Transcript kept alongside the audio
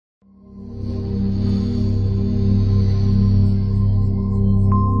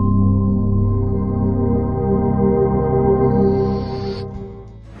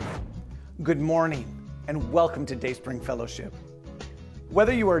Good morning and welcome to Dayspring Fellowship.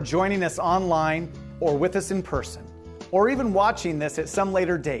 Whether you are joining us online or with us in person, or even watching this at some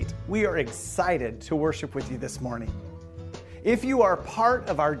later date, we are excited to worship with you this morning. If you are part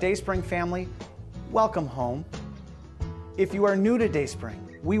of our Dayspring family, welcome home. If you are new to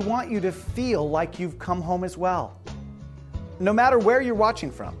Dayspring, we want you to feel like you've come home as well. No matter where you're watching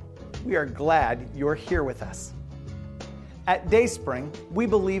from, we are glad you're here with us. At Dayspring, we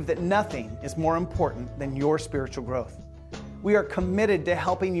believe that nothing is more important than your spiritual growth. We are committed to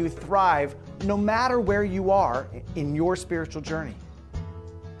helping you thrive no matter where you are in your spiritual journey.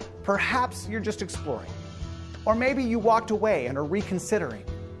 Perhaps you're just exploring, or maybe you walked away and are reconsidering.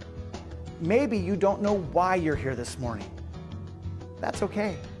 Maybe you don't know why you're here this morning. That's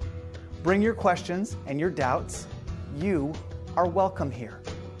okay. Bring your questions and your doubts. You are welcome here.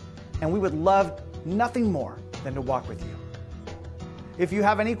 And we would love nothing more than to walk with you. If you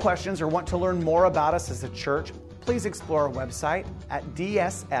have any questions or want to learn more about us as a church, please explore our website at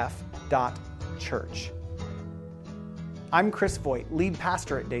dsf.church. I'm Chris Voigt, lead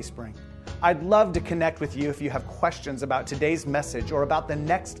pastor at Dayspring. I'd love to connect with you if you have questions about today's message or about the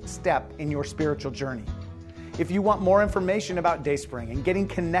next step in your spiritual journey. If you want more information about Dayspring and getting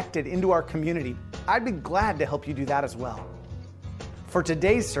connected into our community, I'd be glad to help you do that as well. For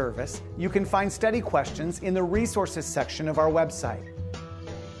today's service, you can find study questions in the resources section of our website.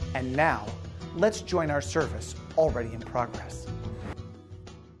 And now, let's join our service already in progress.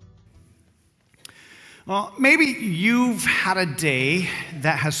 Well, maybe you've had a day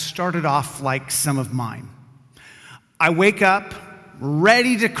that has started off like some of mine. I wake up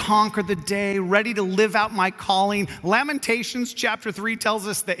ready to conquer the day, ready to live out my calling. Lamentations chapter 3 tells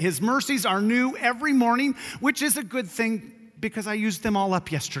us that his mercies are new every morning, which is a good thing because I used them all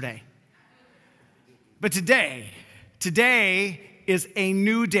up yesterday. But today is a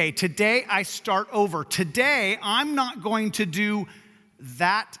new day. Today I start over. Today I'm not going to do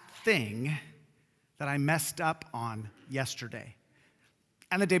that thing that I messed up on yesterday.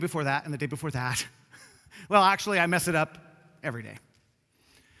 And the day before that, and the day before that. Well, actually, I mess it up every day.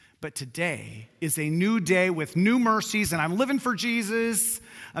 But today is a new day with new mercies, and I'm living for Jesus.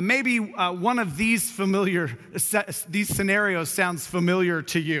 Maybe one of these scenarios sounds familiar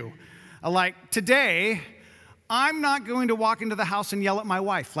to you. Like today, I'm not going to walk into the house and yell at my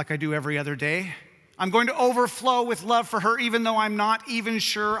wife like I do every other day. I'm going to overflow with love for her, even though I'm not even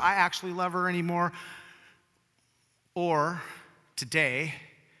sure I actually love her anymore. Or today,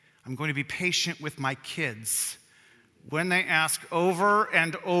 I'm going to be patient with my kids when they ask over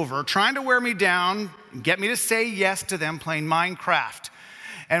and over, trying to wear me down, get me to say yes to them playing Minecraft.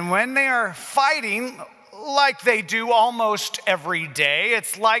 And when they are fighting, like they do almost every day,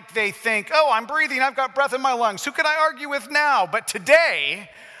 it's like they think, oh, I'm breathing, I've got breath in my lungs, who could I argue with now? But today,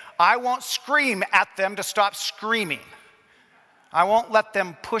 I won't scream at them to stop screaming. I won't let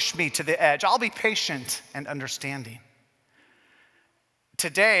them push me to the edge. I'll be patient and understanding.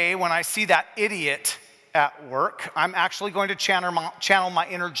 Today, when I see that idiot at work, I'm actually going to channel my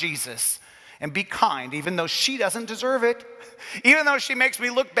inner Jesus and be kind, even though she doesn't deserve it. Even though she makes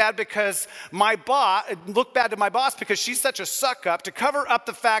me look bad to my boss because she's such a suck up, to cover up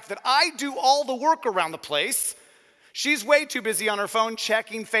the fact that I do all the work around the place. She's way too busy on her phone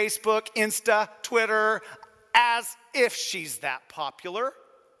checking Facebook, Insta, Twitter, as if she's that popular.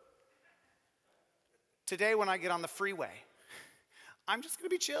 Today when I get on the freeway, I'm just going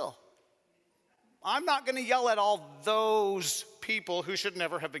to be chill. I'm not going to yell at all those people who should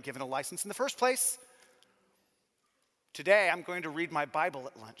never have been given a license in the first place. Today, I'm going to read my Bible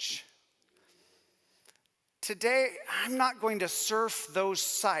at lunch. Today, I'm not going to surf those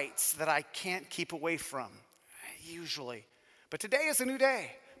sites that I can't keep away from, usually. But today is a new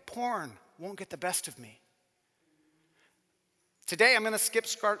day. Porn won't get the best of me. Today, I'm going to skip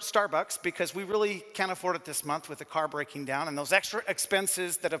Starbucks because we really can't afford it this month with the car breaking down and those extra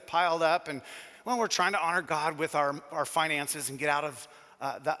expenses that have piled up. And, well, we're trying to honor God with our finances and get out of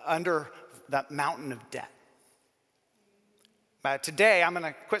under that mountain of debt. Today, I'm going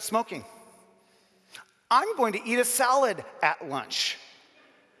to quit smoking. I'm going to eat a salad at lunch.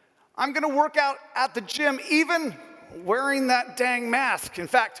 I'm going to work out at the gym, even wearing that dang mask. In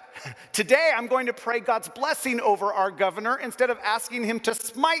fact, today I'm going to pray God's blessing over our governor instead of asking him to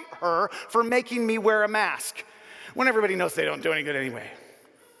smite her for making me wear a mask, when everybody knows they don't do any good anyway.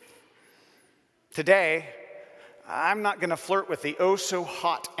 Today, I'm not going to flirt with the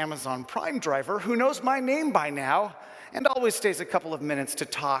oh-so-hot Amazon Prime driver who knows my name by now and always stays a couple of minutes to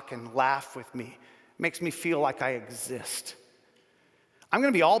talk and laugh with me. Makes me feel like I exist. I'm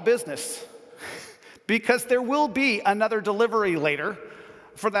going to be all business because there will be another delivery later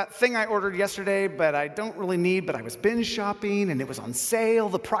for that thing I ordered yesterday, but I don't really need, but I was binge shopping and it was on sale.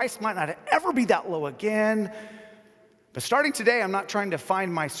 The price might not ever be that low again. But starting today, I'm not trying to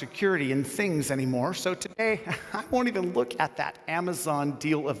find my security in things anymore. So today, I won't even look at that Amazon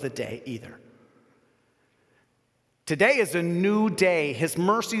deal of the day either. Today is a new day. His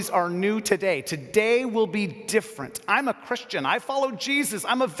mercies are new today. Today will be different. I'm a Christian. I follow Jesus.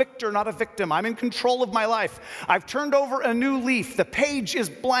 I'm a victor, not a victim. I'm in control of my life. I've turned over a new leaf. The page is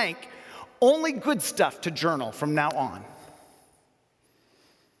blank. Only good stuff to journal from now on.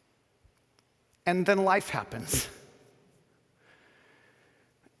 And then life happens.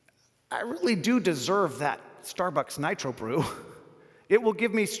 I really do deserve that Starbucks Nitro Brew. It will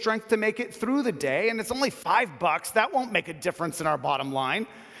give me strength to make it through the day, and it's only $5. That won't make a difference in our bottom line.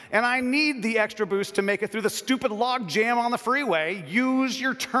 And I need the extra boost to make it through the stupid log jam on the freeway. Use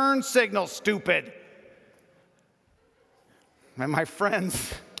your turn signal, stupid. And my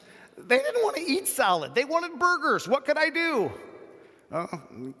friends, they didn't want to eat salad. They wanted burgers. What could I do?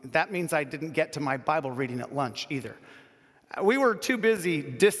 That means I didn't get to my Bible reading at lunch either. We were too busy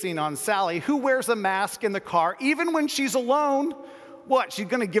dissing on Sally, who wears a mask in the car even when she's alone. What, she's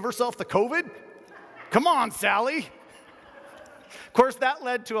going to give herself the COVID? Come on, Sally. Of course, that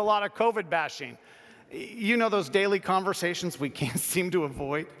led to a lot of COVID bashing. You know those daily conversations we can't seem to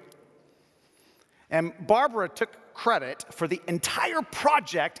avoid? And Barbara took credit for the entire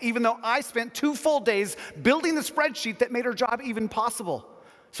project, even though I spent 2 full days building the spreadsheet that made her job even possible.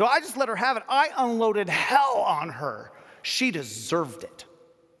 So I just let her have it. I unloaded hell on her. She deserved it.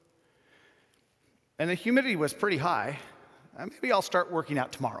 And the humidity was pretty high. Maybe I'll start working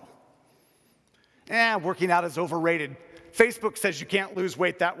out tomorrow. Working out is overrated. Facebook says you can't lose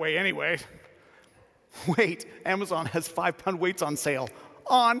weight that way anyway. Wait, Amazon has 5-pound weights on sale.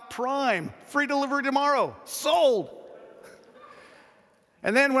 On Prime. Free delivery tomorrow. Sold.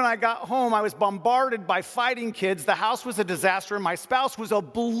 And then when I got home, I was bombarded by fighting kids. The house was a disaster, and my spouse was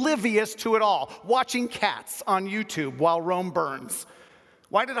oblivious to it all, watching Cats on YouTube while Rome burns.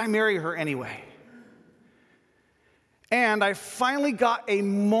 Why did I marry her anyway? And I finally got a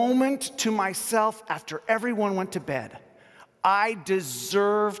moment to myself after everyone went to bed. I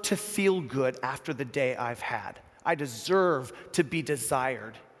deserve to feel good after the day I've had. I deserve to be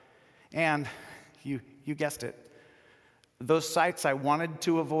desired. And you guessed it. Those sites I wanted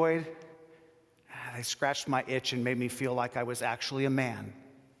to avoid, they scratched my itch and made me feel like I was actually a man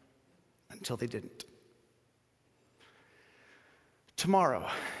until they didn't. Tomorrow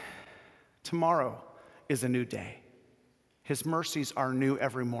is a new day. His mercies are new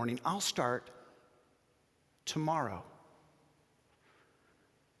every morning. I'll start tomorrow.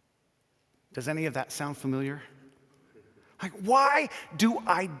 Does any of that sound familiar? Like, why do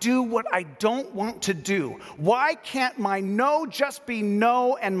I do what I don't want to do? Why can't my no just be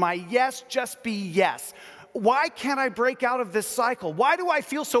no and my yes just be yes? Why can't I break out of this cycle? Why do I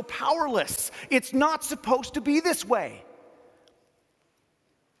feel so powerless? It's not supposed to be this way.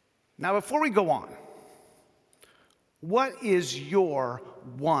 Now, before we go on, what is your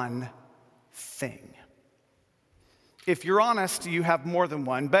one thing? If you're honest, you have more than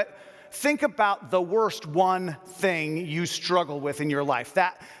one, but think about the worst one thing you struggle with in your life.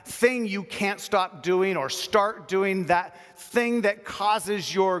 That thing you can't stop doing or start doing, that thing that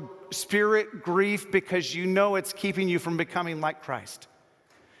causes your spirit grief because you know it's keeping you from becoming like Christ.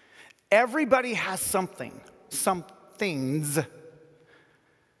 Everybody has something, some things.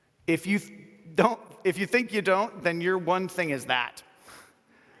 If you think you don't, then your one thing is that.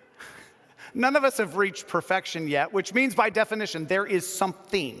 None of us have reached perfection yet, which means by definition, there is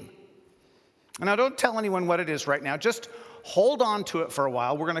something. Now, don't tell anyone what it is right now. Just hold on to it for a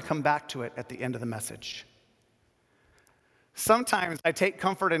while. We're going to come back to it at the end of the message. Sometimes I take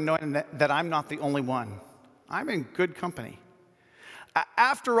comfort in knowing that I'm not the only one. I'm in good company.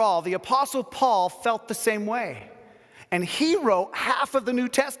 After all, the Apostle Paul felt the same way. And he wrote half of the New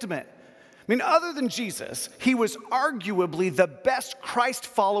Testament. I mean, other than Jesus, he was arguably the best Christ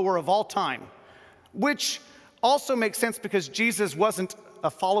follower of all time, which also makes sense because Jesus wasn't a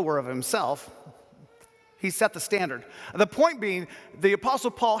follower of himself. He set the standard. The point being, the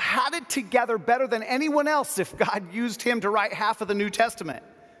Apostle Paul had it together better than anyone else if God used him to write half of the New Testament.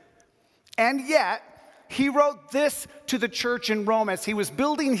 And yet, he wrote this to the church in Rome as he was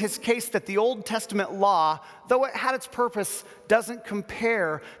building his case that the Old Testament law, though it had its purpose, doesn't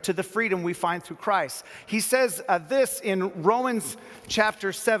compare to the freedom we find through Christ. He says this in Romans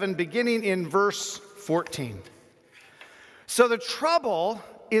chapter 7, beginning in verse 14. So the trouble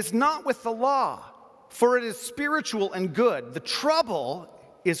is not with the law, for it is spiritual and good. The trouble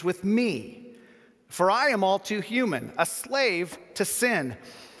is with me, For I am all too human, a slave to sin.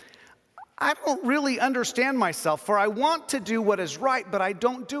 I don't really understand myself, for I want to do what is right, but I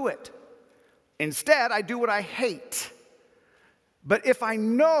don't do it. Instead, I do what I hate. But if I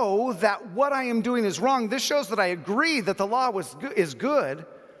know that what I am doing is wrong, this shows that I agree that the law is good.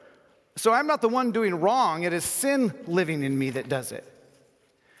 So I'm not the one doing wrong. It is sin living in me that does it.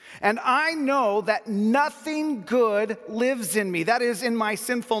 And I know that nothing good lives in me, that is, in my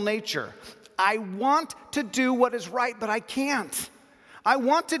sinful nature. I want to do what is right, but I can't. I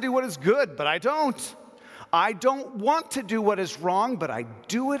want to do what is good, but I don't. I don't want to do what is wrong, but I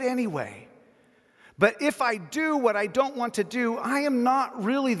do it anyway. But if I do what I don't want to do, I am not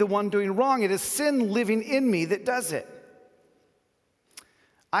really the one doing wrong. It is sin living in me that does it.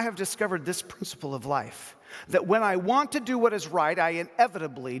 I have discovered this principle of life, that when I want to do what is right, I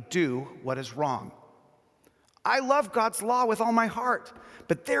inevitably do what is wrong. I love God's law with all my heart,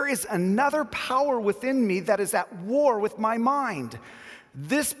 but there is another power within me that is at war with my mind.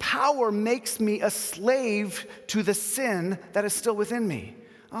 This power makes me a slave to the sin that is still within me.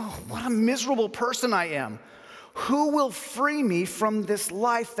 Oh, what a miserable person I am. Who will free me from this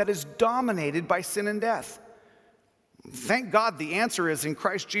life that is dominated by sin and death? Thank God the answer is in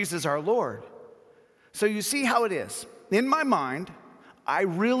Christ Jesus our Lord. So you see how it is. In my mind, I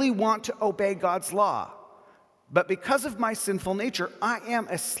really want to obey God's law. But because of my sinful nature, I am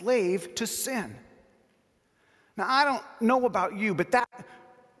a slave to sin. Now, I don't know about you, but that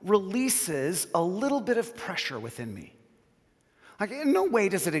releases a little bit of pressure within me. Like, in no way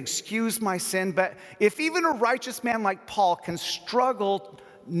does it excuse my sin, but if even a righteous man like Paul can struggle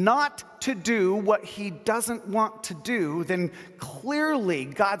not to do what he doesn't want to do, then clearly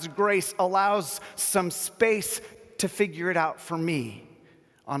God's grace allows some space to figure it out for me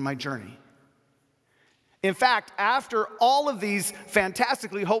on my journey. In fact, after all of these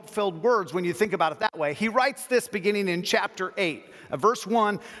fantastically hope-filled words, when you think about it that way, he writes this beginning in chapter 8, verse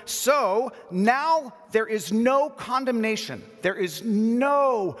 1. So now there is no condemnation. There is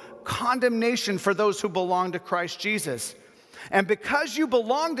no condemnation for those who belong to Christ Jesus. And because you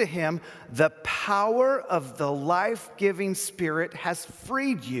belong to him, the power of the life-giving Spirit has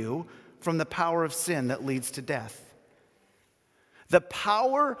freed you from the power of sin that leads to death. The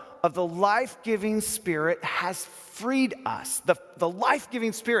power of the life-giving Spirit has freed us. The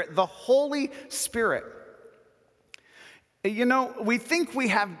life-giving Spirit, the Holy Spirit. You know, we think we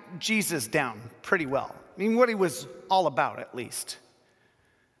have Jesus down pretty well. I mean, what he was all about, at least.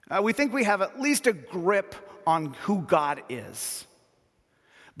 We think we have at least a grip on who God is.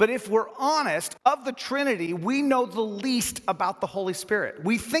 But if we're honest, of the Trinity, we know the least about the Holy Spirit.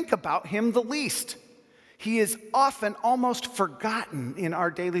 We think about him the least. He is often almost forgotten in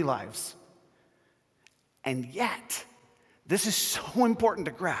our daily lives. And yet, this is so important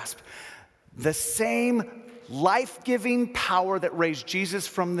to grasp. The same life-giving power that raised Jesus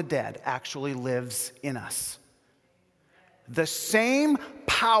from the dead actually lives in us. The same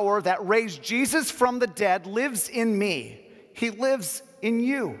power that raised Jesus from the dead lives in me. He lives in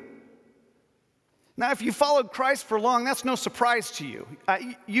you. Now, if you followed Christ for long, that's no surprise to you.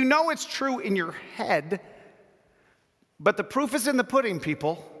 You know it's true in your head, but the proof is in the pudding,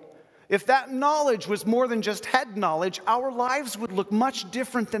 people. If that knowledge was more than just head knowledge, our lives would look much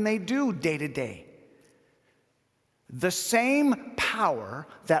different than they do day to day. The same power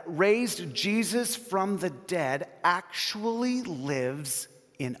that raised Jesus from the dead actually lives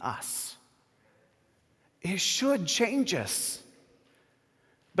in us. It should change us.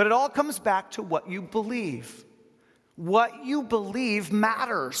 But it all comes back to what you believe. What you believe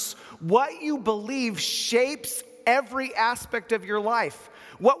matters. What you believe shapes every aspect of your life.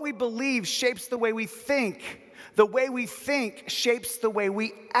 What we believe shapes the way we think. The way we think shapes the way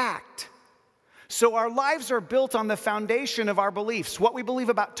we act. So our lives are built on the foundation of our beliefs. What we believe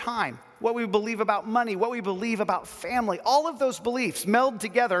about time, what we believe about money, what we believe about family. All of those beliefs meld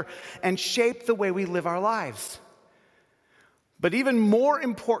together and shape the way we live our lives. But even more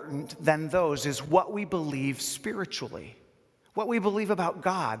important than those is what we believe spiritually. What we believe about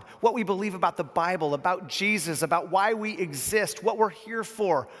God, what we believe about the Bible, about Jesus, about why we exist, what we're here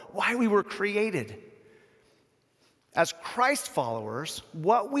for, why we were created. As Christ followers,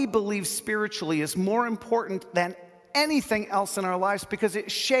 what we believe spiritually is more important than anything else in our lives because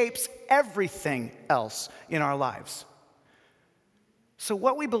it shapes everything else in our lives. So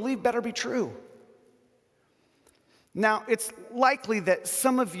what we believe better be true. Now, it's likely that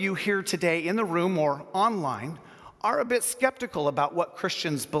some of you here today in the room or online are a bit skeptical about what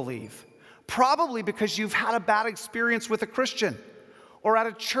Christians believe. Probably because you've had a bad experience with a Christian or at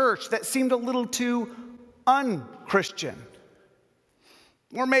a church that seemed a little too un-Christian.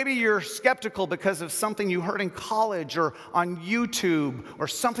 Or maybe you're skeptical because of something you heard in college or on YouTube or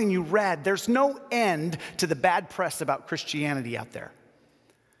something you read. There's no end to the bad press about Christianity out there.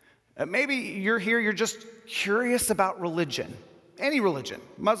 Maybe you're here, you're just curious about religion. Any religion,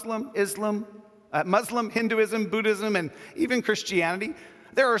 Muslim, Hinduism, Buddhism, and even Christianity.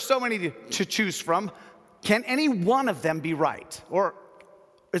 There are so many to choose from. Can any one of them be right? Or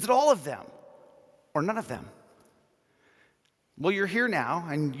is it all of them? Or none of them? Well, you're here now,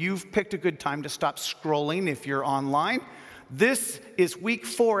 and you've picked a good time to stop scrolling if you're online. This is week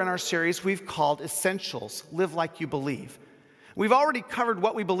 4 in our series we've called Essentials, Live Like You Believe. We've already covered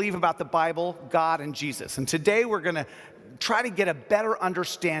what we believe about the Bible, God, and Jesus. And today we're going to try to get a better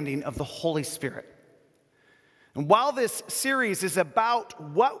understanding of the Holy Spirit. And while this series is about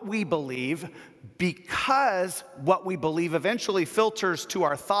what we believe, because what we believe eventually filters to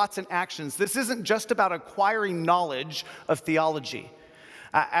our thoughts and actions, this isn't just about acquiring knowledge of theology.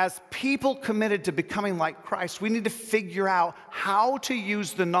 As people committed to becoming like Christ, we need to figure out how to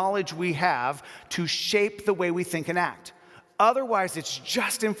use the knowledge we have to shape the way we think and act. Otherwise, it's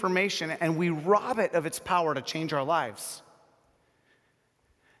just information, and we rob it of its power to change our lives.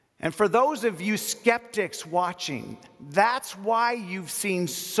 And for those of you skeptics watching, that's why you've seen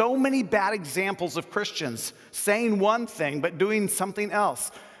so many bad examples of Christians saying one thing but doing something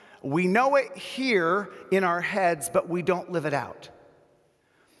else. We know it here in our heads, but we don't live it out.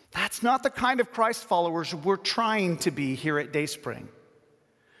 That's not the kind of Christ followers we're trying to be here at Dayspring.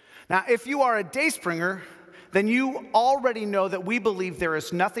 Now, if you are a Dayspringer, then you already know that we believe there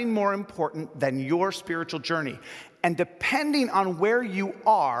is nothing more important than your spiritual journey. And depending on where you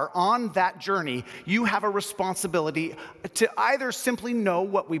are on that journey, you have a responsibility to either simply know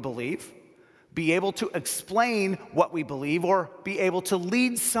what we believe, be able to explain what we believe, or be able to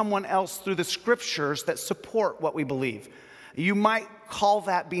lead someone else through the scriptures that support what we believe. You might call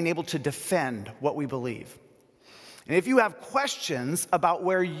that being able to defend what we believe. And if you have questions about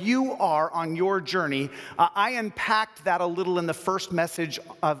where you are on your journey, I unpacked that a little in the first message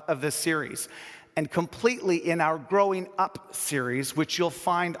of this series, and completely in our Growing Up series, which you'll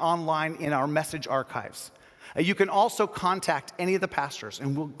find online in our message archives. You can also contact any of the pastors,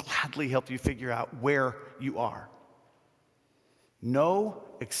 and we'll gladly help you figure out where you are. Know,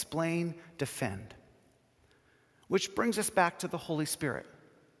 explain, defend. Which brings us back to the Holy Spirit.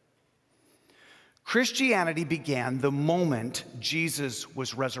 Christianity began the moment Jesus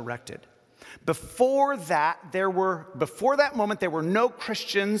was resurrected. Before that moment, there were no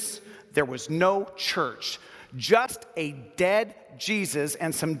Christians, there was no church, just a dead Jesus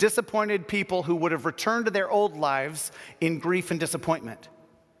and some disappointed people who would have returned to their old lives in grief and disappointment.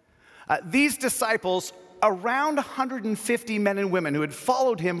 These disciples, around 150 men and women who had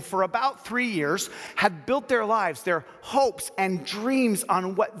followed him for about 3 years, had built their lives, their hopes and dreams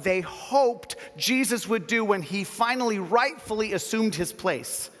on what they hoped Jesus would do when he finally rightfully assumed his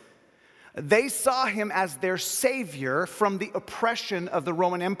place. They saw him as their savior from the oppression of the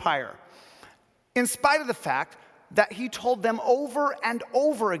Roman Empire, in spite of the fact that he told them over and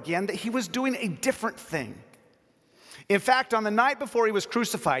over again that he was doing a different thing. In fact, on the night before he was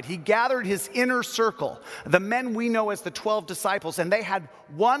crucified, he gathered his inner circle, the men we know as the 12 disciples, and they had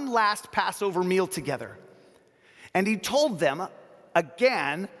one last Passover meal together. And he told them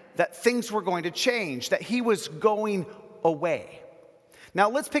again that things were going to change, that he was going away. Now,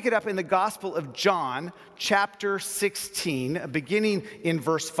 let's pick it up in the Gospel of John, chapter 16, beginning in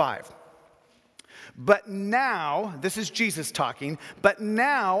verse 5. But now, this is Jesus talking, but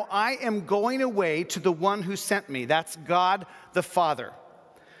now I am going away to the one who sent me. That's God the Father.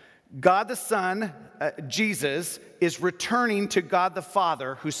 God the Son, Jesus, is returning to God the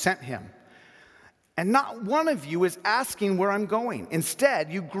Father who sent him. And not one of you is asking where I'm going.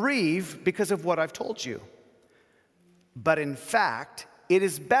 Instead, you grieve because of what I've told you. But in fact, it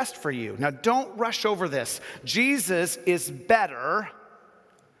is best for you. Now, don't rush over this. Jesus is better,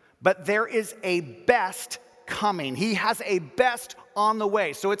 but there is a best coming. He has a best on the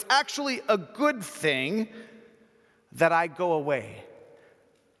way. So it's actually a good thing that I go away.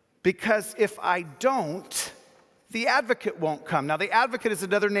 Because if I don't, the advocate won't come. Now, the advocate is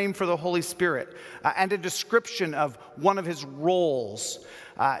another name for the Holy Spirit and a description of one of his roles.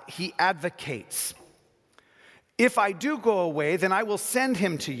 He advocates. If I do go away, then I will send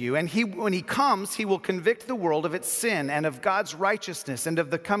him to you, and when he comes, he will convict the world of its sin and of God's righteousness and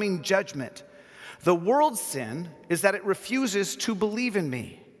of the coming judgment. The world's sin is that it refuses to believe in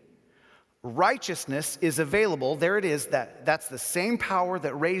me. Righteousness is available. There it is. That's the same power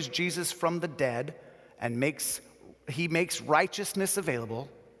that raised Jesus from the dead, and he makes righteousness available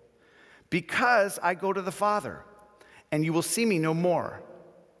because I go to the Father, and you will see me no more.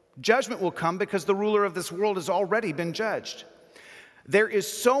 Judgment will come because the ruler of this world has already been judged. There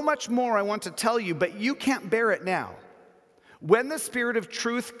is so much more I want to tell you, but you can't bear it now. When the Spirit of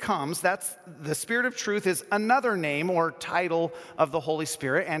truth comes, the Spirit of truth is another name or title of the Holy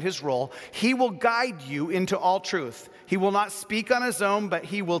Spirit and his role. He will guide you into all truth. He will not speak on his own, but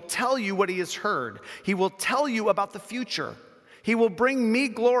he will tell you what he has heard. He will tell you about the future. He will bring me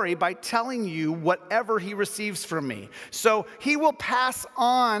glory by telling you whatever he receives from me. So he will pass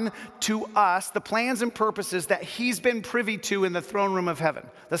on to us the plans and purposes that he's been privy to in the throne room of heaven,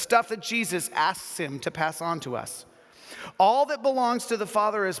 the stuff that Jesus asks him to pass on to us. All that belongs to the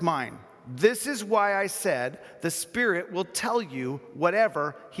Father is mine. This is why I said the Spirit will tell you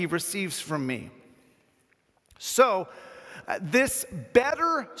whatever he receives from me. So, this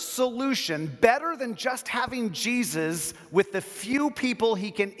better solution, better than just having Jesus with the few people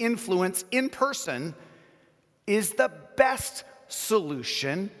he can influence in person, is the best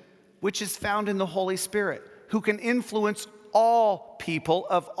solution, which is found in the Holy Spirit, who can influence all people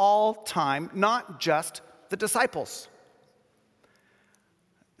of all time, not just the disciples.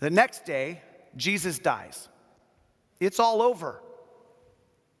 The next day, Jesus dies. It's all over.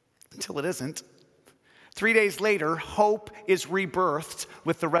 Until it isn't. 3 days later, hope is rebirthed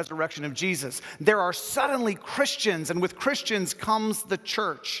with the resurrection of Jesus. There are suddenly Christians, and with Christians comes the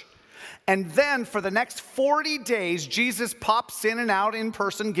church. And then for the next 40 days, Jesus pops in and out in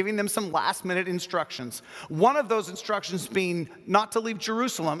person, giving them some last-minute instructions. One of those instructions being not to leave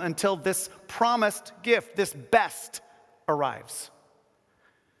Jerusalem until this promised gift, this best, arrives.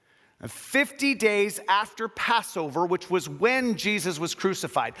 50 days after Passover, which was when Jesus was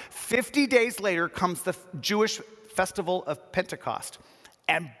crucified, 50 days later comes the Jewish festival of Pentecost.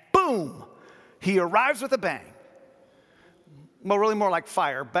 And boom, he arrives with a bang. Well, really more like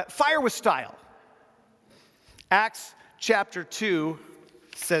fire, but fire with style. Acts chapter 2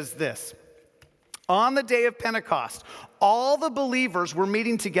 says this. On the day of Pentecost, all the believers were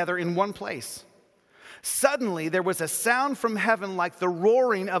meeting together in one place. Suddenly, there was a sound from heaven like the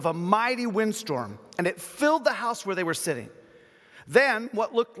roaring of a mighty windstorm, and it filled the house where they were sitting. Then,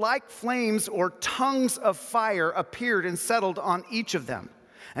 what looked like flames or tongues of fire appeared and settled on each of them.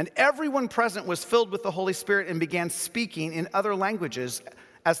 And everyone present was filled with the Holy Spirit and began speaking in other languages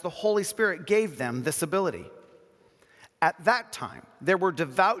as the Holy Spirit gave them this ability. At that time, there were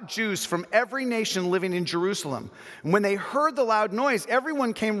devout Jews from every nation living in Jerusalem. And when they heard the loud noise,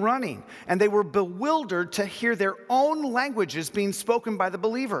 everyone came running, and they were bewildered to hear their own languages being spoken by the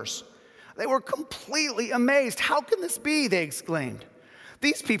believers. They were completely amazed. How can this be? They exclaimed.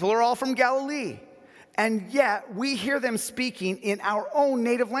 These people are all from Galilee, and yet we hear them speaking in our own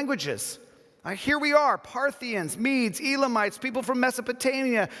native languages. Here we are, Parthians, Medes, Elamites, people from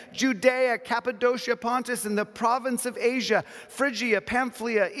Mesopotamia, Judea, Cappadocia, Pontus, and the province of Asia, Phrygia,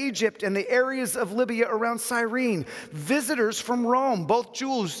 Pamphylia, Egypt, and the areas of Libya around Cyrene, visitors from Rome, both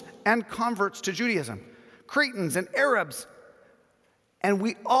Jews and converts to Judaism, Cretans and Arabs. And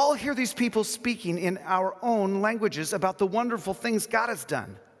we all hear these people speaking in our own languages about the wonderful things God has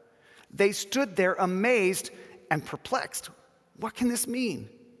done. They stood there amazed and perplexed. What can this mean?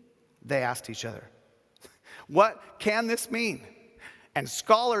 They asked each other. What can this mean? And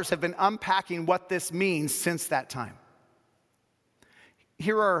scholars have been unpacking what this means since that time.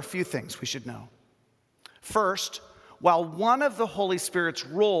 Here are a few things we should know. First, while one of the Holy Spirit's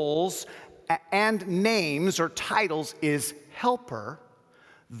roles and names or titles is helper,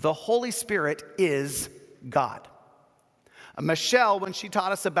 the Holy Spirit is God. Michelle, when she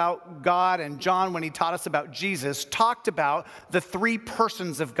taught us about God, and John, when he taught us about Jesus, talked about the three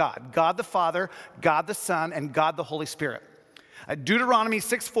persons of God: God the Father, God the Son, and God the Holy Spirit. Deuteronomy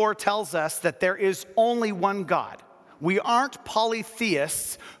 6:4 tells us that there is only one God. We aren't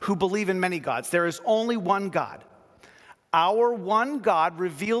polytheists who believe in many gods. There is only one God. Our one God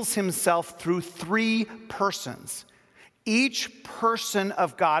reveals himself through three persons. Each person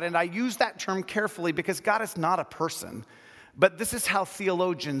of God, and I use that term carefully because God is not a person, but this is how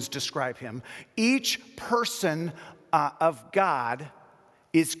theologians describe him. Each person of God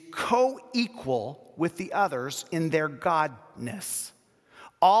is co-equal with the others in their godness.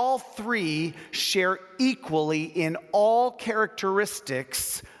 All three share equally in all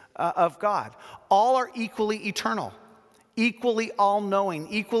characteristics of God. All are equally eternal, equally all-knowing,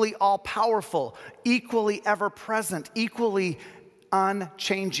 equally all-powerful, equally ever-present, equally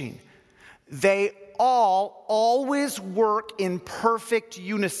unchanging. They all always work in perfect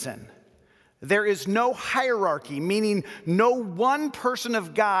unison. There is no hierarchy, meaning no one person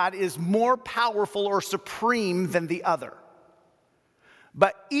of God is more powerful or supreme than the other.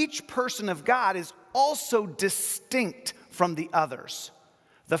 But each person of God is also distinct from the others.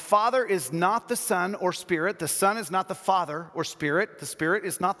 The Father is not the Son or Spirit. The Son is not the Father or Spirit. The Spirit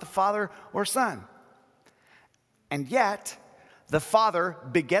is not the Father or Son. And yet, the Father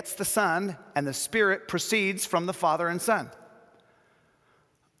begets the Son, and the Spirit proceeds from the Father and Son.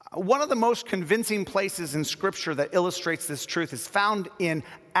 One of the most convincing places in Scripture that illustrates this truth is found in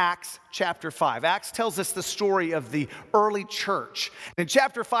Acts chapter 5. Acts tells us the story of the early church. In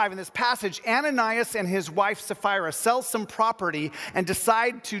chapter 5, in this passage, Ananias and his wife Sapphira sell some property and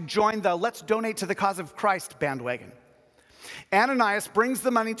decide to join the Let's Donate to the Cause of Christ bandwagon. Ananias brings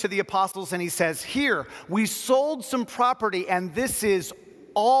the money to the apostles and he says, "Here, we sold some property and this is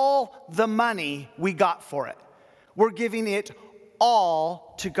all the money we got for it. We're giving it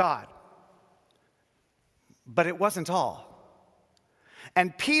all to God." But it wasn't all.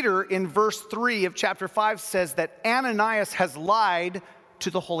 And Peter, in verse 3 of chapter 5, says that Ananias has lied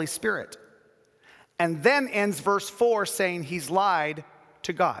to the Holy Spirit. And then ends verse 4 saying he's lied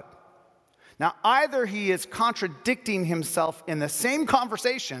to God. Now, either he is contradicting himself in the same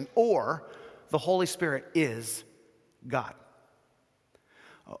conversation, or the Holy Spirit is God.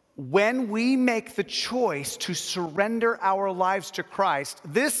 When we make the choice to surrender our lives to Christ,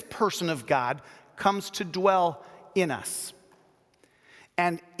 this person of God comes to dwell in us.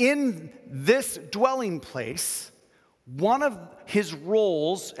 And in this dwelling place, one of his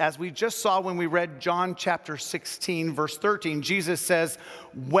roles, as we just saw when we read John chapter 16, verse 13, Jesus says,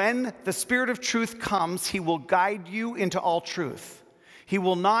 "When the Spirit of truth comes, he will guide you into all truth. He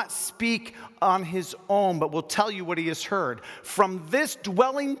will not speak on his own, but will tell you what he has heard." From this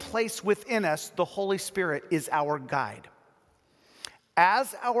dwelling place within us, the Holy Spirit is our guide.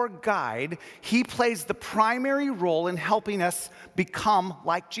 As our guide, he plays the primary role in helping us become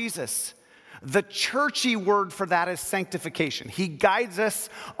like Jesus. The churchy word for that is sanctification. He guides us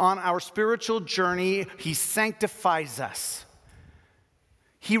on our spiritual journey. He sanctifies us.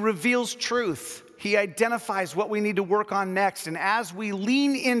 He reveals truth. He identifies what we need to work on next. And as we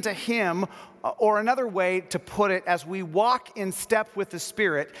lean into him, or another way to put it, as we walk in step with the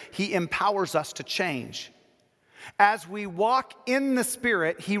Spirit, he empowers us to change. As we walk in the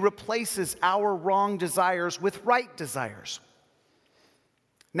Spirit, he replaces our wrong desires with right desires.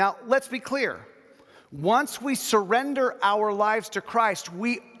 Now, let's be clear. Once we surrender our lives to Christ,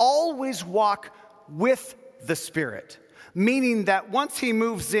 we always walk with the Spirit, meaning that once he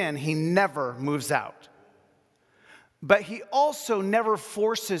moves in, he never moves out. But he also never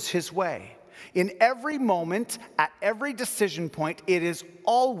forces his way. In every moment, at every decision point, it is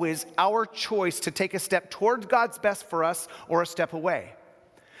always our choice to take a step towards God's best for us or a step away.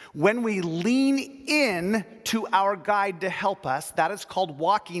 When we lean in to our guide to help us, that is called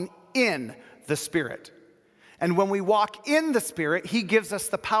walking in the Spirit. And when we walk in the Spirit, he gives us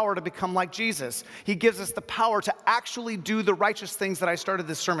the power to become like Jesus. He gives us the power to actually do the righteous things that I started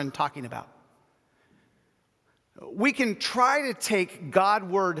this sermon talking about. We can try to take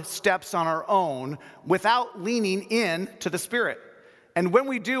Godward steps on our own without leaning in to the Spirit. And when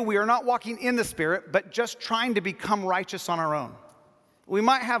we do, we are not walking in the Spirit, but just trying to become righteous on our own. We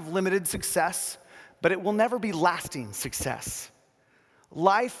might have limited success, but it will never be lasting success.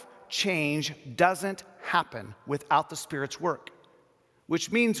 Life change doesn't happen without the Spirit's work,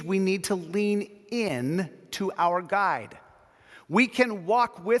 which means we need to lean in to our guide. We can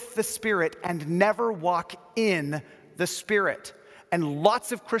walk with the Spirit and never walk in the Spirit. And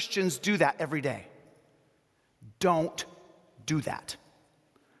lots of Christians do that every day. Don't do that.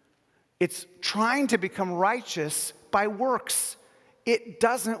 It's trying to become righteous by works. It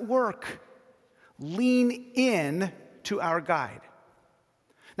doesn't work. Lean in to our guide.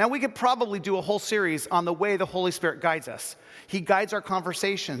 Now, we could probably do a whole series on the way the Holy Spirit guides us. He guides our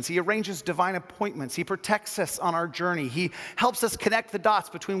conversations. He arranges divine appointments. He protects us on our journey. He helps us connect the dots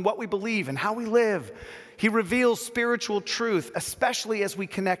between what we believe and how we live. He reveals spiritual truth, especially as we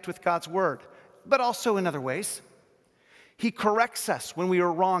connect with God's Word, but also in other ways. He corrects us when we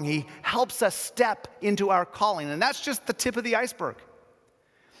are wrong. He helps us step into our calling, and that's just the tip of the iceberg.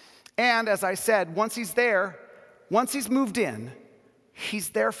 And as I said, once he's there, once he's moved in, he's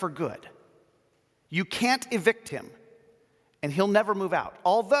there for good. You can't evict him, and he'll never move out.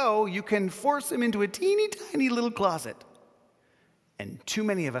 Although you can force him into a teeny tiny little closet, and too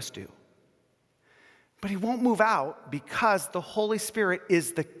many of us do. But he won't move out because the Holy Spirit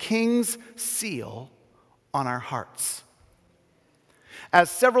is the King's seal on our hearts.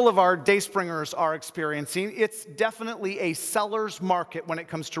 As several of our Dayspringers are experiencing, it's definitely a seller's market when it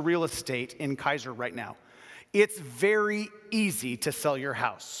comes to real estate in Kaiser right now. It's very easy to sell your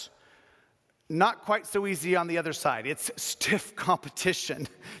house. Not quite so easy on the other side. It's stiff competition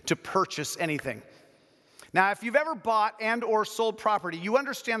to purchase anything. Now, if you've ever bought and or sold property, you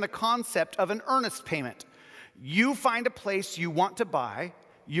understand the concept of an earnest payment. You find a place you want to buy,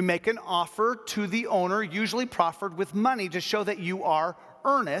 you make an offer to the owner, usually proffered with money to show that you are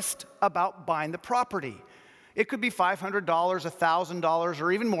earnest about buying the property. It could be $500, $1,000,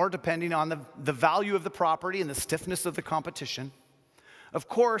 or even more, depending on the value of the property and the stiffness of the competition. Of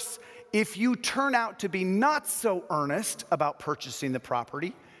course, if you turn out to be not so earnest about purchasing the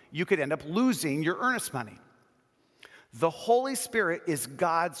property, you could end up losing your earnest money. The Holy Spirit is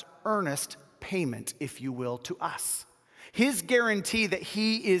God's earnest payment, if you will, to us. His guarantee that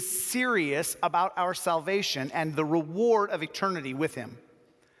He is serious about our salvation and the reward of eternity with Him.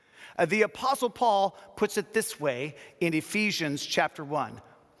 The Apostle Paul puts it this way in Ephesians chapter 1.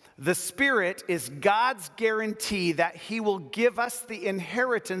 The Spirit is God's guarantee that He will give us the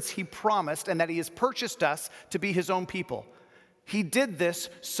inheritance He promised and that He has purchased us to be His own people. He did this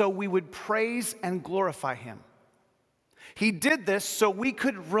so we would praise and glorify Him. He did this so we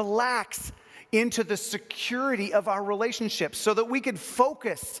could relax into the security of our relationships, so that we could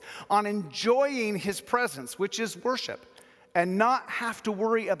focus on enjoying His presence, which is worship, and not have to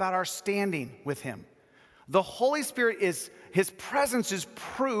worry about our standing with Him. The Holy Spirit His presence is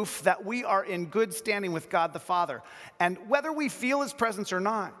proof that we are in good standing with God the Father. And whether we feel His presence or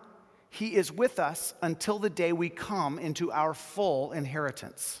not, He is with us until the day we come into our full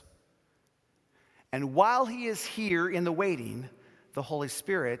inheritance. And while He is here in the waiting, the Holy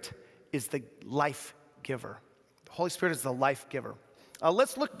Spirit is the life giver. The Holy Spirit is the life giver.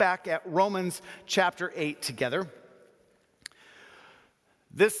 Let's look back at Romans chapter 8 together.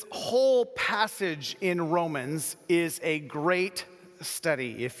 This whole passage in Romans is a great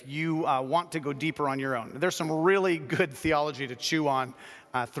study if you want to go deeper on your own. There's some really good theology to chew on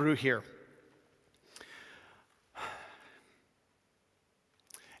through here.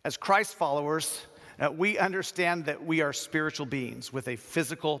 As Christ followers, we understand that we are spiritual beings with a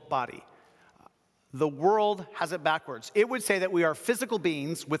physical body. The world has it backwards. It would say that we are physical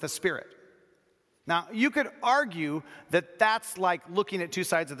beings with a spirit. Now, you could argue that that's like looking at two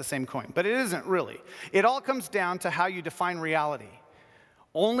sides of the same coin, but it isn't really. It all comes down to how you define reality.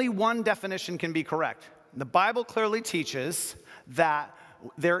 Only one definition can be correct. The Bible clearly teaches that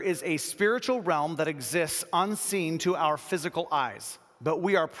there is a spiritual realm that exists unseen to our physical eyes, but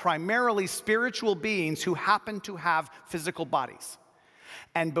we are primarily spiritual beings who happen to have physical bodies.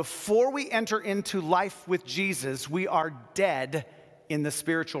 And before we enter into life with Jesus, we are dead in the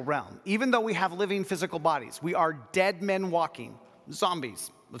spiritual realm. Even though we have living physical bodies, we are dead men walking,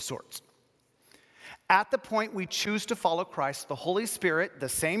 zombies of sorts. At the point we choose to follow Christ, the Holy Spirit, the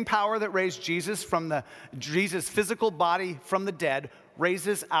same power that raised Jesus physical body from the dead,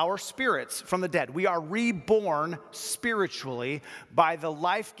 raises our spirits from the dead. We are reborn spiritually by the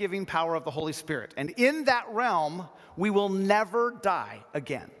life-giving power of the Holy Spirit. And in that realm, we will never die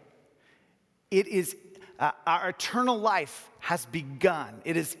again. It is our eternal life has begun.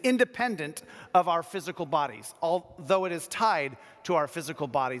 It is independent of our physical bodies, although it is tied to our physical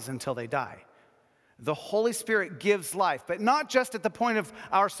bodies until they die. The Holy Spirit gives life, but not just at the point of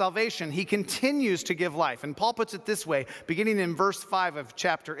our salvation. He continues to give life. And Paul puts it this way, beginning in verse 5 of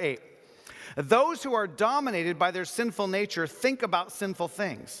chapter 8. Those who are dominated by their sinful nature think about sinful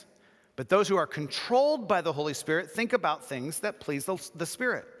things, but those who are controlled by the Holy Spirit think about things that please the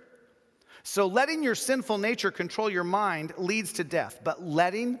Spirit. So letting your sinful nature control your mind leads to death, but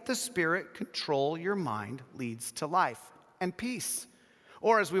letting the Spirit control your mind leads to life and peace.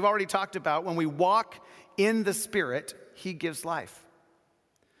 Or as we've already talked about, when we walk in the Spirit, He gives life.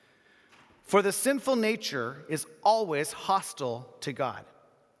 For the sinful nature is always hostile to God.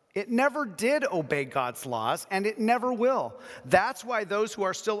 It never did obey God's laws, and it never will. That's why those who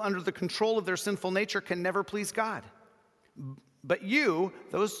are still under the control of their sinful nature can never please God. But you,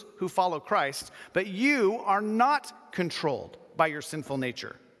 those who follow Christ, but you are not controlled by your sinful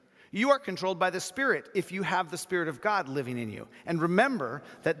nature. You are controlled by the Spirit if you have the Spirit of God living in you. And remember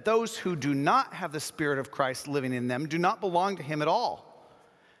that those who do not have the Spirit of Christ living in them do not belong to Him at all.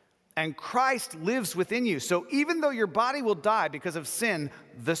 And Christ lives within you. So even though your body will die because of sin,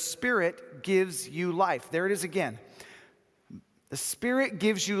 the Spirit gives you life. There it is again. The Spirit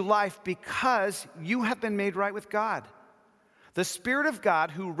gives you life because you have been made right with God. The Spirit of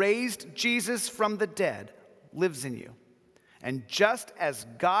God who raised Jesus from the dead lives in you. And just as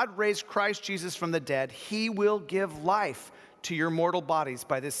God raised Christ Jesus from the dead, He will give life to your mortal bodies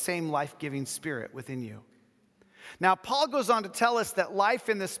by this same life-giving Spirit within you. Now, Paul goes on to tell us that life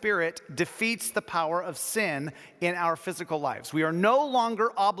in the Spirit defeats the power of sin in our physical lives. We are no longer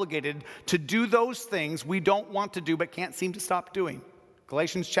obligated to do those things we don't want to do but can't seem to stop doing.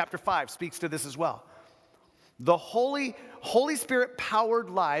 Galatians chapter 5 speaks to this as well. The Holy Spirit powered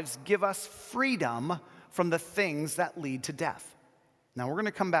lives give us freedom from the things that lead to death. Now, we're going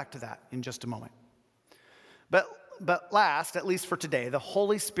to come back to that in just a moment. But last, at least for today, the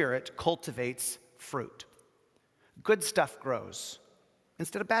Holy Spirit cultivates fruit. Good stuff grows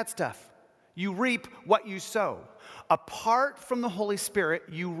instead of bad stuff. You reap what you sow. Apart from the Holy Spirit,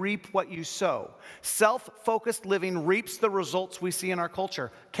 you reap what you sow. Self-focused living reaps the results we see in our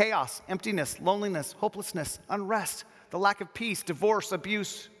culture. Chaos, emptiness, loneliness, hopelessness, unrest, the lack of peace, divorce,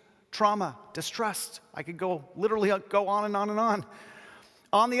 abuse, trauma, distrust. I could literally go on and on and on.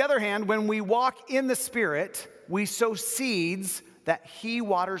 On the other hand, when we walk in the Spirit, we sow seeds that He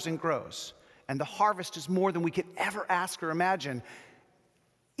waters and grows. And the harvest is more than we could ever ask or imagine,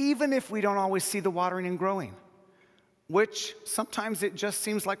 even if we don't always see the watering and growing, which sometimes it just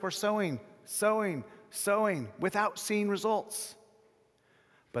seems like we're sowing without seeing results.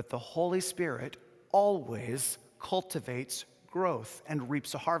 But the Holy Spirit always cultivates growth and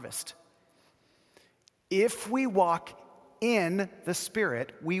reaps a harvest. If we walk in the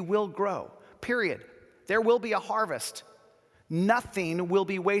Spirit, we will grow, period. There will be a harvest. Nothing will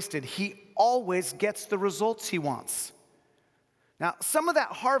be wasted. He always gets the results He wants. Now, some of that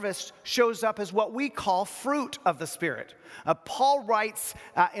harvest shows up as what we call fruit of the Spirit. Paul writes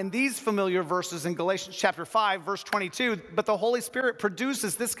in these familiar verses in Galatians chapter 5, verse 22, but the Holy Spirit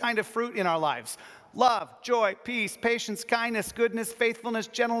produces this kind of fruit in our lives: love, joy, peace, patience, kindness, goodness, faithfulness,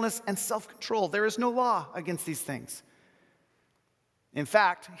 gentleness, and self-control. There is no law against these things. In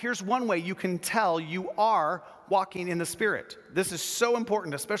fact, here's one way you can tell you are walking in the Spirit. This is so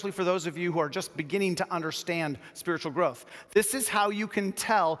important, especially for those of you who are just beginning to understand spiritual growth. This is how you can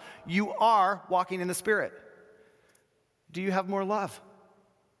tell you are walking in the Spirit. Do you have more love,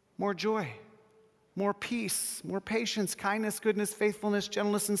 more joy, more peace, more patience, kindness, goodness, faithfulness,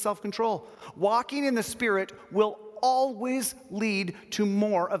 gentleness, and self-control? Walking in the Spirit will always lead to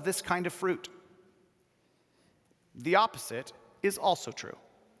more of this kind of fruit. The opposite is also true.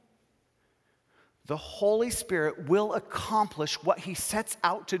 The Holy Spirit will accomplish what He sets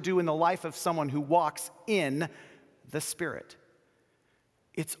out to do in the life of someone who walks in the Spirit.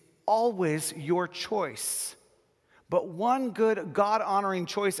 It's always your choice, but one good God-honoring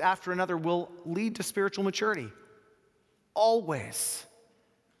choice after another will lead to spiritual maturity. Always.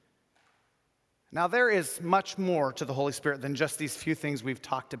 Now, there is much more to the Holy Spirit than just these few things we've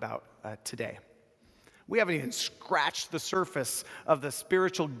talked about today. We haven't even scratched the surface of the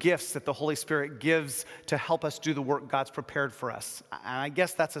spiritual gifts that the Holy Spirit gives to help us do the work God's prepared for us. And I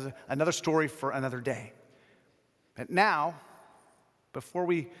guess that's another story for another day. But now, before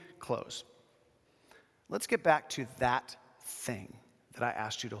we close, let's get back to that thing that I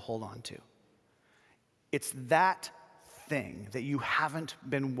asked you to hold on to. It's that thing that you haven't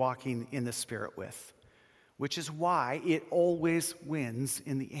been walking in the Spirit with, which is why it always wins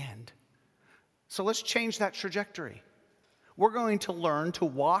in the end. So let's change that trajectory. We're going to learn to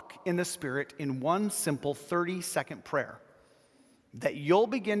walk in the Spirit in one simple 30-second prayer that you'll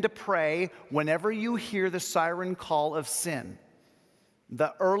begin to pray whenever you hear the siren call of sin.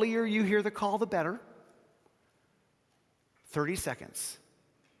 The earlier you hear the call, the better. 30 seconds.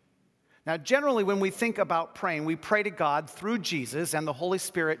 Now, generally, when we think about praying, we pray to God through Jesus, and the Holy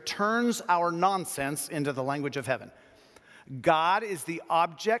Spirit turns our nonsense into the language of heaven. God is the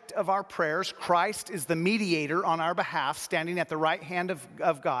object of our prayers. Christ is the mediator on our behalf, standing at the right hand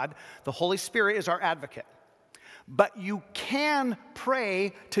of God. The Holy Spirit is our advocate. But you can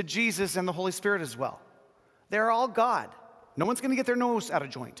pray to Jesus and the Holy Spirit as well. They're all God. No one's going to get their nose out of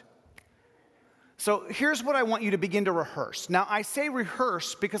joint. So here's what I want you to begin to rehearse. Now, I say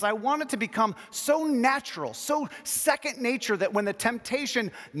rehearse because I want it to become so natural, so second nature, that when the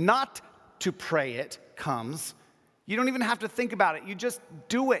temptation not to pray it comes, you don't even have to think about it. You just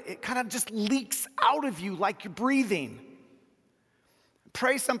do it. It kind of just leaks out of you like you're breathing.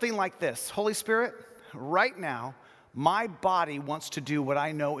 Pray something like this: Holy Spirit, right now, my body wants to do what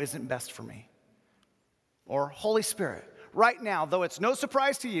I know isn't best for me. Or, Holy Spirit, right now, though it's no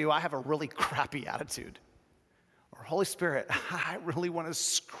surprise to you, I have a really crappy attitude. Or, Holy Spirit, I really want to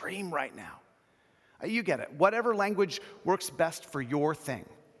scream right now. You get it. Whatever language works best for your thing.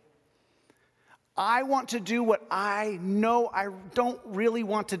 I want to do what I know I don't really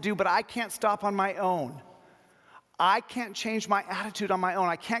want to do, but I can't stop on my own. I can't change my attitude on my own.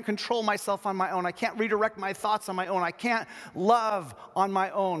 I can't control myself on my own. I can't redirect my thoughts on my own. I can't love on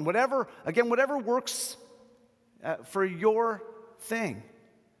my own. Whatever works for your thing.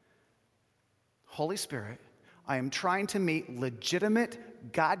 Holy Spirit, I am trying to meet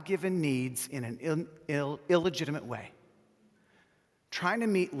legitimate, God-given needs in an illegitimate way. trying to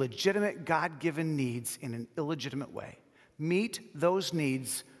meet legitimate God-given needs in an illegitimate way. Meet those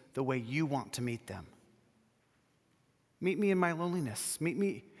needs the way you want to meet them. Meet me in my loneliness. Meet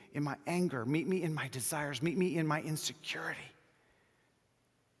me in my anger. Meet me in my desires. Meet me in my insecurity.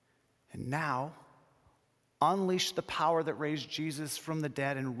 And now, unleash the power that raised Jesus from the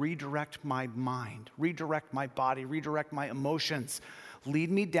dead and redirect my mind, redirect my body, redirect my emotions. Lead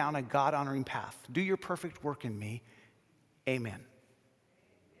me down a God-honoring path. Do your perfect work in me. Amen.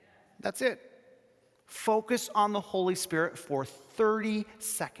 That's it. Focus on the Holy Spirit for 30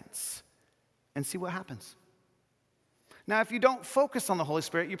 seconds and see what happens. Now, if you don't focus on the Holy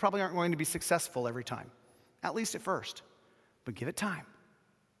Spirit, you probably aren't going to be successful every time, at least at first. But give it time.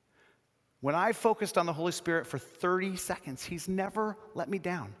 When I focused on the Holy Spirit for 30 seconds, He's never let me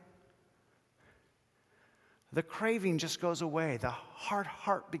down. The craving just goes away. The hard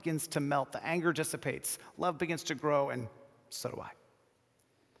heart begins to melt. The anger dissipates. Love begins to grow, and so do I.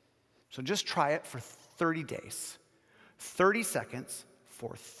 So just try it for 30 days. 30 seconds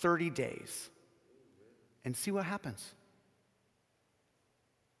for 30 days. And see what happens.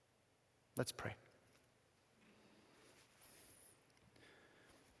 Let's pray.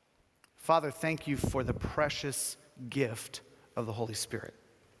 Father, thank you for the precious gift of the Holy Spirit.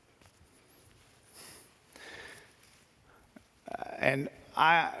 And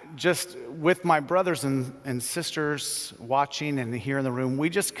I just, with my brothers and sisters watching and here in the room, we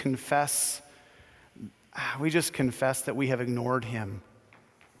just confess that we have ignored Him.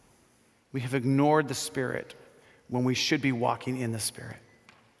 We have ignored the Spirit when we should be walking in the Spirit.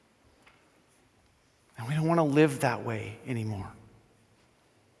 And we don't want to live that way anymore.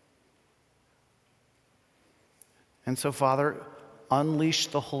 And so, Father, unleash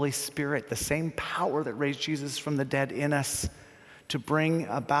the Holy Spirit, the same power that raised Jesus from the dead in us, to bring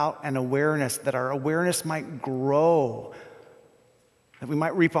about an awareness, that our awareness might grow, that we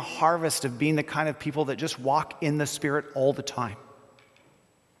might reap a harvest of being the kind of people that just walk in the Spirit all the time,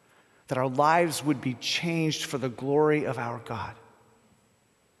 that our lives would be changed for the glory of our God,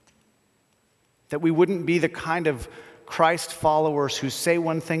 that we wouldn't be the kind of Christ followers who say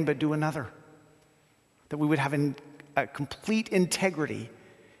one thing but do another, that we would have a complete integrity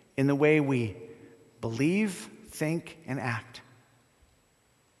in the way we believe, think, and act.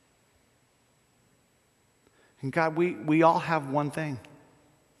 And God, we all have one thing,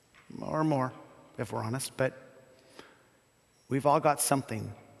 or more, if we're honest, but we've all got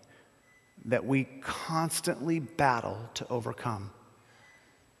something that we constantly battle to overcome.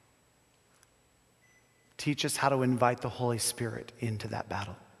 Teach us how to invite the Holy Spirit into that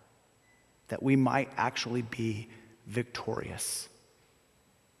battle, that we might actually be victorious.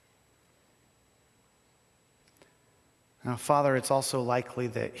 Now, Father, it's also likely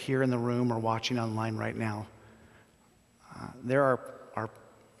that here in the room or watching online right now, there are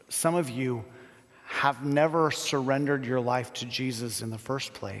some of you have never surrendered your life to Jesus in the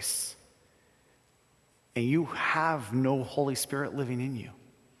first place, and you have no Holy Spirit living in you,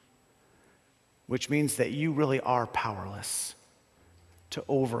 which means that you really are powerless to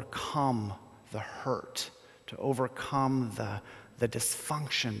overcome the hurt, to overcome the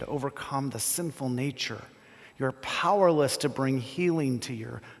dysfunction, to overcome the sinful nature. You're powerless to bring healing to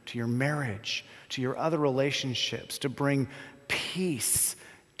your marriage, to your other relationships, to bring peace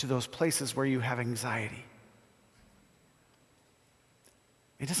to those places where you have anxiety.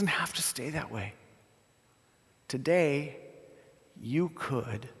 It doesn't have to stay that way. Today, you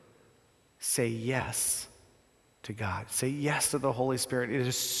could say yes to God. Say yes to the Holy Spirit. It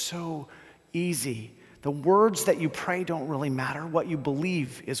is so easy. The words that you pray don't really matter. What you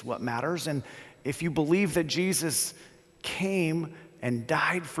believe is what matters. And if you believe that Jesus came and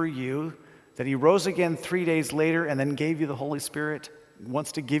died for you, that He rose again 3 days later and then gave you the Holy Spirit,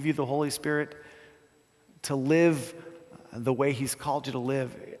 wants to give you the Holy Spirit to live the way He's called you to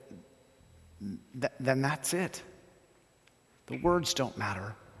live, then that's it. The words don't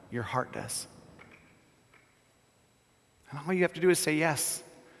matter. Your heart does. And all you have to do is say yes.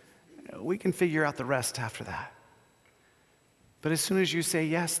 We can figure out the rest after that. But as soon as you say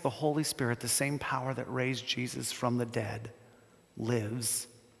yes, the Holy Spirit, the same power that raised Jesus from the dead, lives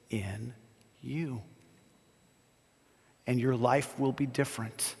in you. And your life will be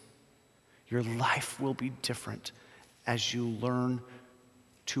different. Your life will be different as you learn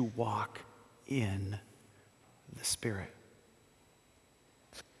to walk in the Spirit.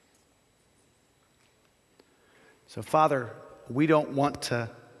 So, Father, we don't want to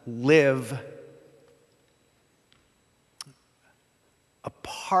live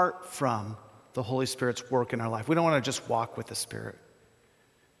apart from the Holy Spirit's work in our life. We don't want to just walk with the Spirit.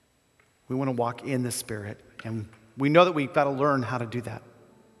 We want to walk in the Spirit, and We know that we've got to learn how to do that.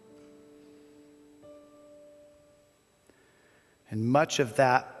 And much of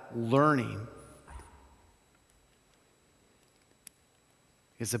that learning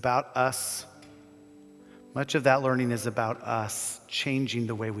is about us. Much of that learning is about us changing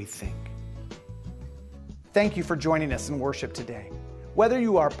the way we think. Thank you for joining us in worship today. Whether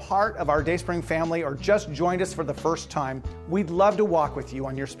you are part of our Dayspring family or just joined us for the first time, we'd love to walk with you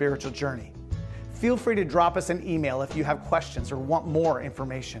on your spiritual journey. Feel free to drop us an email if you have questions or want more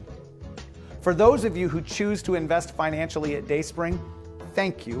information. For those of you who choose to invest financially at Dayspring,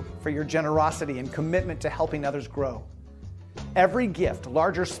 thank you for your generosity and commitment to helping others grow. Every gift,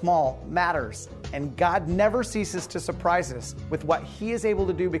 large or small, matters, and God never ceases to surprise us with what He is able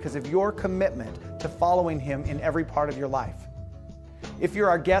to do because of your commitment to following Him in every part of your life. If you're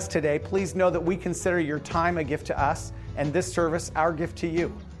our guest today, please know that we consider your time a gift to us and this service our gift to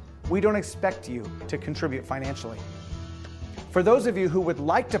you. We don't expect you to contribute financially. For those of you who would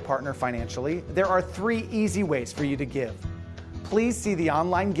like to partner financially, there are 3 easy ways for you to give. Please see the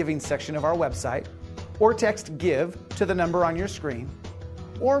online giving section of our website, or text GIVE to the number on your screen,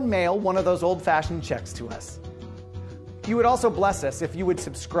 or mail one of those old-fashioned checks to us. You would also bless us if you would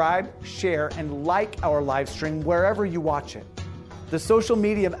subscribe, share, and like our live stream wherever you watch it. The social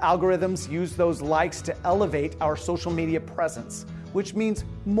media algorithms use those likes to elevate our social media presence, which means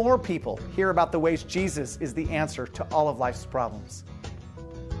more people hear about the ways Jesus is the answer to all of life's problems.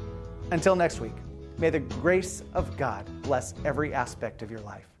 Until next week, may the grace of God bless every aspect of your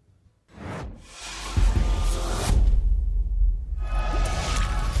life.